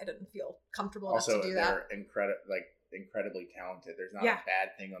inside and feel comfortable enough to do that. Also, they're incredibly talented. There's not a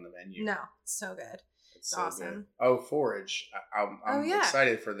bad thing on the menu. No, it's so good. It's so awesome. Good. Oh, Forage. I'm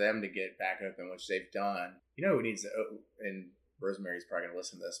excited for them to get back open, which they've done. You know who needs to open? Rosemary's probably gonna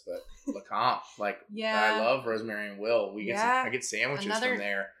listen to this, but LeCompte, I love Rosemary and Will. I get sandwiches from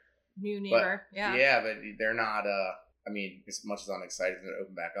there. New neighbor, but they're not. I mean, as much as I'm excited to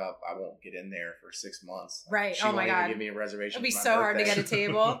open back up, I won't get in there for 6 months. Right? She oh my god! Give me a reservation. It'd be so hard to get a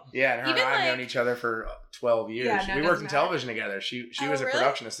table. Yeah, and her and I have known each other for 12 years. Yeah, we worked in television together. She was a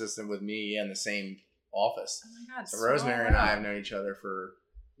production assistant with me in the same office. Oh my god! So Rosemary and I have known each other for.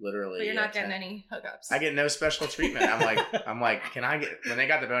 Literally, but you're not getting any hookups. I get no special treatment. I'm like, can I get? When they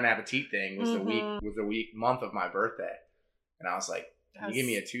got the Bon Appetit thing was the month of my birthday, and I was like, can you give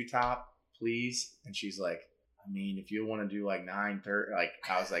me a 2-top, please? And she's like, I mean, if you want to do like 9:30, like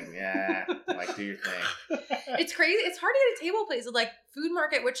I was like, yeah, like do your thing. It's crazy. It's hard to get a table place at like Food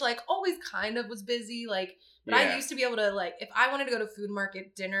Market, which like always kind of was busy. Like, but I used to be able to like, if I wanted to go to Food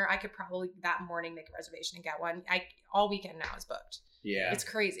Market dinner, I could probably that morning make a reservation and get one. All weekend now is booked. Yeah. It's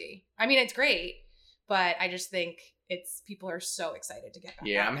crazy. I mean, it's great, but I just think people are so excited to get back.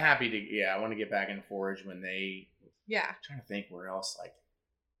 Yeah, I'm happy to, I want to get back in Forage when I'm trying to think where else. Like,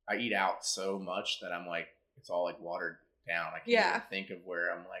 I eat out so much that I'm like, it's all like watered down. I can't even think of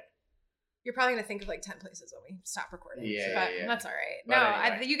where I'm like. You're probably going to think of like 10 places when we stop recording. Yeah. But that's all right.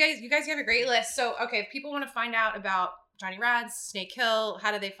 But anyway. You guys have a great list. So, okay, if people want to find out about Johnny Rad's, Snake Hill,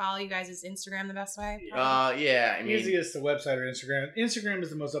 how do they follow you guys? Is Instagram the best way? I mean, easiest the website or Instagram. Instagram is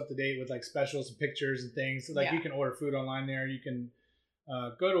the most up to date with like specials and pictures and things. So, like you can order food online there. You can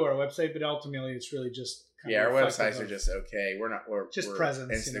go to our website, but ultimately it's really just our websites are just okay. We're just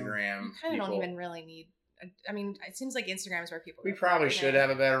presence. Instagram. You kind of don't even really need. I mean, it seems like Instagram is where people. We probably should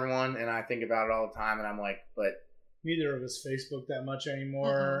have a better one, and I think about it all the time, and I'm like, but neither of us Facebook that much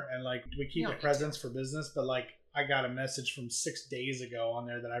anymore, and like we keep a presence for business, but like. I got a message from 6 days ago on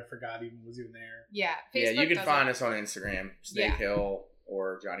there that I forgot even was even there. Yeah. Facebook you can find us on Instagram, Snake Hill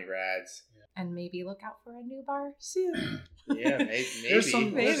or Johnny Rad's. And maybe look out for a new bar soon. Maybe. There's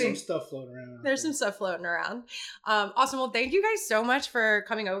some stuff floating around. There's some stuff floating around. Awesome. Well, thank you guys so much for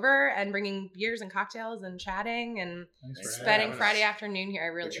coming over and bringing beers and cocktails and chatting and spending Friday afternoon here. I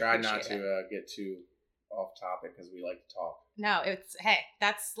really appreciate it. We try not to get too off topic because we like to talk. No,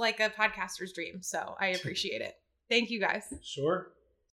 that's like a podcaster's dream. So I appreciate it. Thank you guys. Sure.